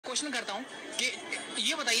Question करता हूँ कि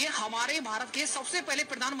ये बताइए हमारे भारत के सबसे पहले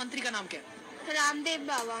प्रधानमंत्री का नाम क्या है? रामदेव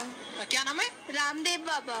बाबा। क्या नाम है? रामदेव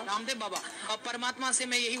बाबा। रामदेव बाबा। अब परमात्मा से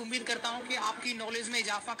मैं यही उम्मीद करता हूँ कि आपकी नॉलेज में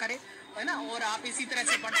इजाफा करे, है ना, और आप इसी तरह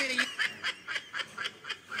से पढ़ते रहिए।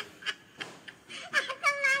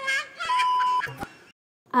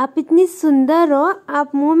 आप इतनी सुंदर हो,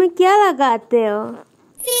 आप मुंह में क्या लगाते हो?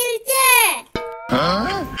 फिल्टर।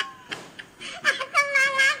 हाँ?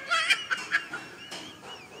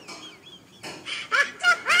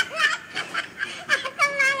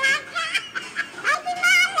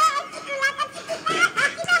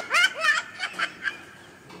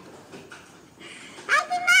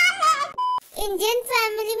 इंडियन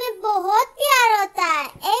फैमिली में बहुत प्यार होता है।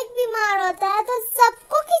 एक बीमार होता है तो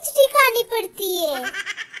सबको खिचड़ी खानी पड़ती है।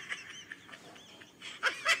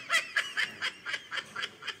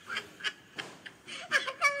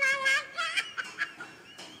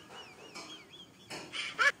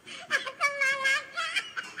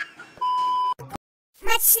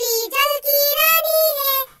 मछली जल की रानी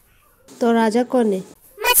है। तो राजा कौन है?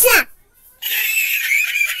 मछला।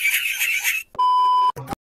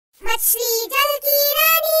 मछली जल की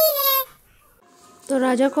रानी है। तो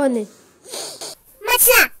राजा कौन है?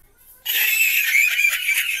 मछला।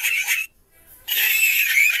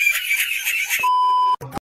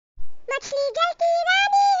 मछली जल की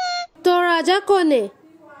रानी है। तो राजा कौन है?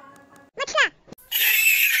 मछला।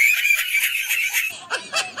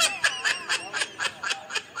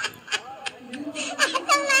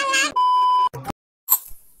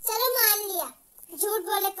 चलो मान लिया, झूठ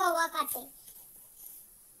बोले कौवा काटे,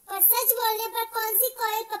 पर सच बोलने पर कौन सी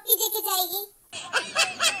कोयल पप्पी देके जाएगी?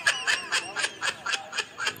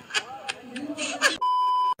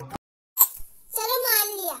 चलो मान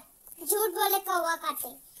लिया, झूठ बोले कौवा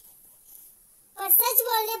काटे, पर सच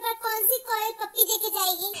बोलने पर कौन सी कोयल पप्पी देके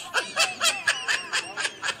जाएगी?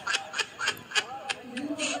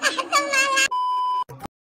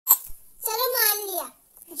 चलो मान लिया,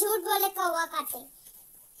 झूठ बोले कौवा काटे,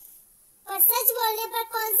 पर सच बोलने पर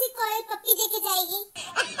कौन सी कोयल पप्पी देके जाएगी?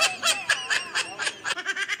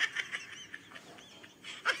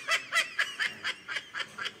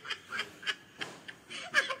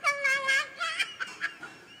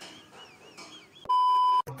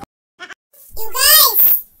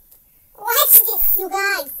 You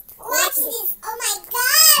guys, watch this. Oh my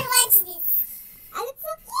God, watch this. I look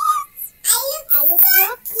so cute. I look so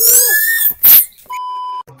cute.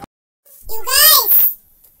 You guys,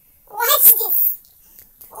 watch this.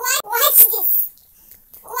 Watch this.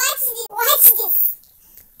 Watch this. Watch this.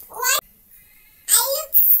 What? I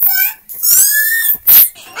look so cute.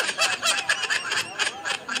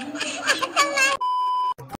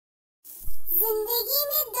 जिंदगी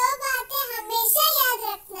में दो बातें हमेशा याद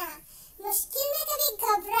रखना, मुश्किल में कभी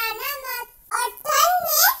घबराना मत और ठंड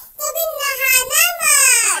में कभी नहाना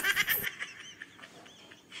मत।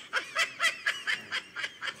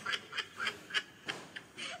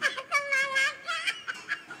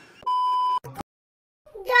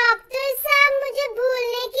 डॉक्टर साहब, मुझे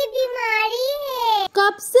भूलने की बीमारी है।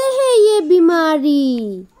 कब से है ये बीमारी?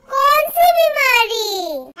 कौन सी बीमारी?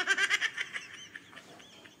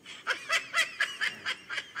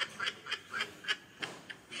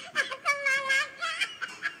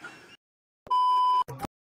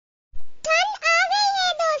 ठंड आ गई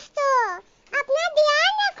है दोस्तों, अपना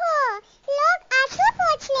ध्यान रखो। लोग आंसू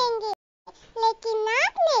पोंछ लेंगे, लेकिन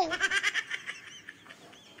नाक नहीं।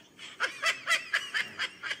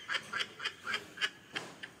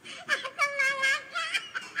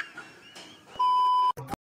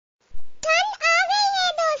 ठंड आ गई है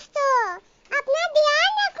दोस्तों, अपना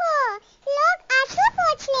ध्यान रखो। लोग आंसू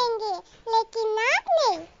पोंछ लेंगे, लेकिन नाक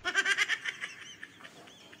नहीं।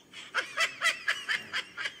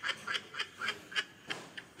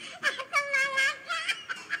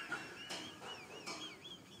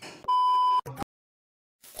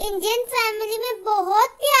 इंडियन फैमिली में बहुत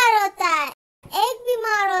प्यार होता है। एक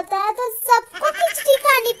बीमार होता है तो सबको खिचड़ी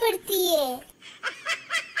खानी पड़ती है।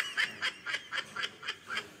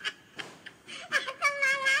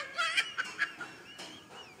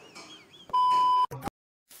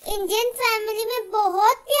 इंडियन फैमिली में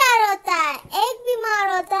बहुत प्यार होता है। एक बीमार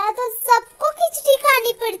होता है तो सबको खिचड़ी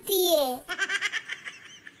खानी पड़ती है।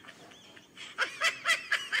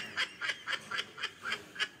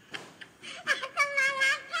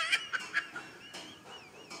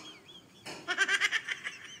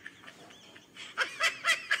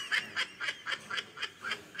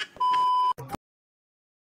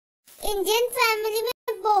 इंडियन फैमिली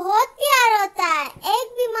में बहुत प्यार होता है।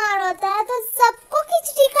 एक बीमार होता है तो सबको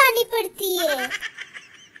खिचड़ी खानी पड़ती है।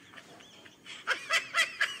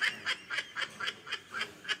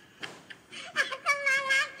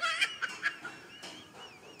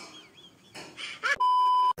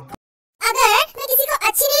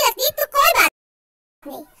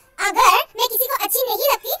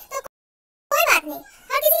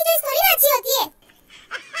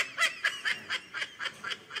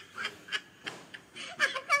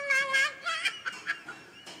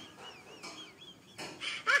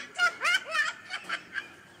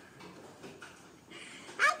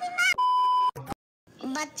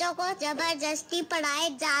 बच्चों को जबरदस्ती पढ़ाए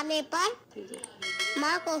जाने पर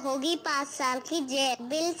माँ को होगी 5 साल की जेल।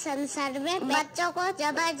 बिल संसद में बच्चों को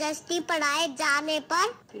जबरदस्ती पढ़ाए जाने पर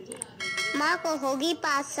माँ को होगी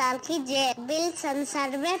 5 साल की जेल। बिल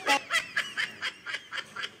संसद में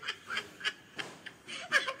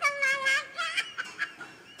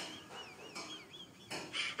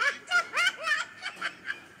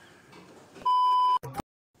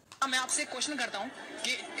मैं आपसे क्वेश्चन करता हूँ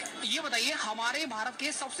कि ये बताइए हमारे भारत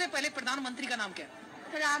के सबसे पहले प्रधानमंत्री का नाम क्या है?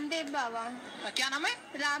 रामदेव बाबा। क्या नाम है?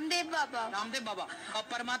 रामदेव बाबा। रामदेव बाबा। अब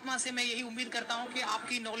परमात्मा से मैं यही उम्मीद करता हूँ कि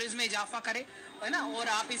आपकी नॉलेज में इजाफा करे, है ना, और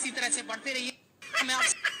आप इसी तरह से पढ़ते रहिए। मैं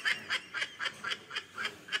आपसे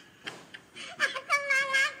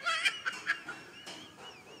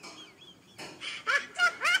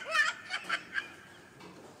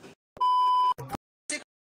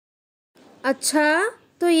अच्छा,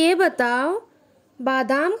 तो ये बताओ,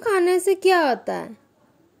 बादाम खाने से क्या होता है?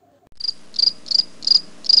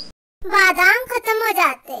 बादाम खत्म हो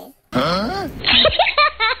जाते हैं।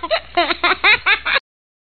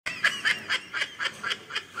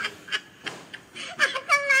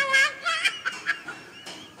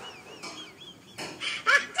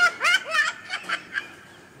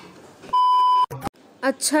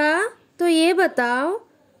 अच्छा, तो ये बताओ,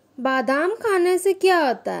 बादाम खाने से क्या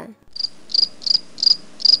होता है?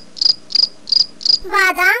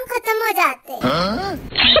 बादाम खत्म हो जाते हैं।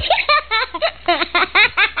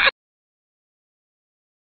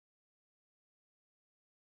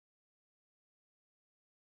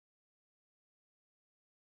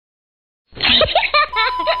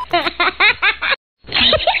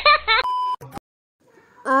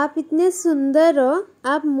 आप इतने सुंदर हो,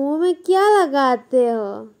 आप मुंह में क्या लगाते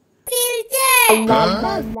हो?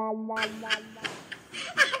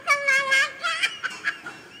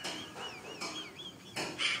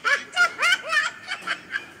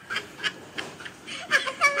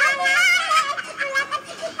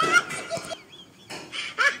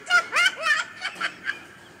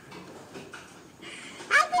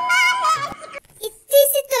 इतनी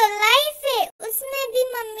सी तो लाइफ है, उसमें भी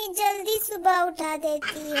मम्मी जल्दी सुबह उठा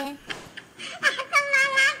देती है।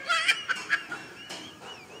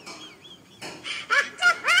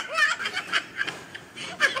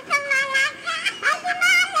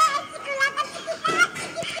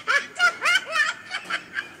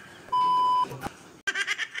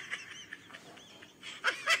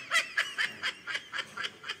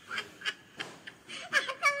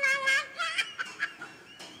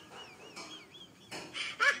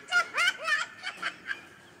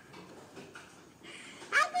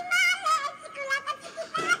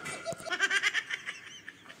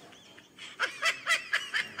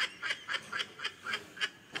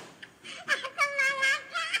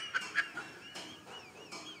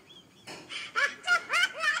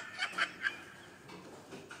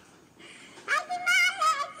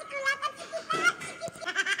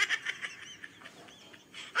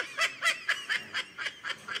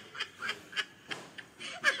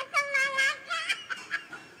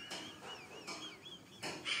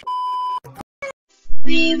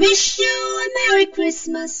 We wish you a Merry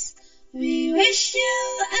Christmas. We wish you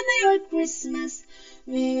a Merry Christmas.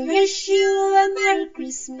 We wish you a Merry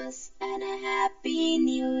Christmas and a Happy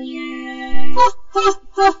New Year. Ho, ho,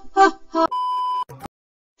 ho, ho, ho.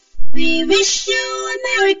 We wish you a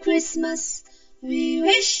Merry Christmas. We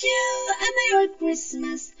wish you a Merry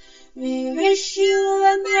Christmas. We wish you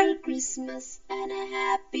a Merry Christmas and a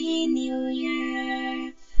Happy New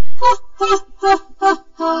Year. Ho, ho, ho, ho,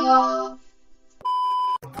 ho.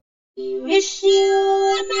 We wish you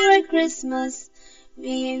a Merry Christmas.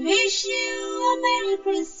 We wish you a Merry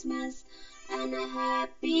Christmas and a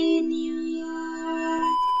Happy New Year.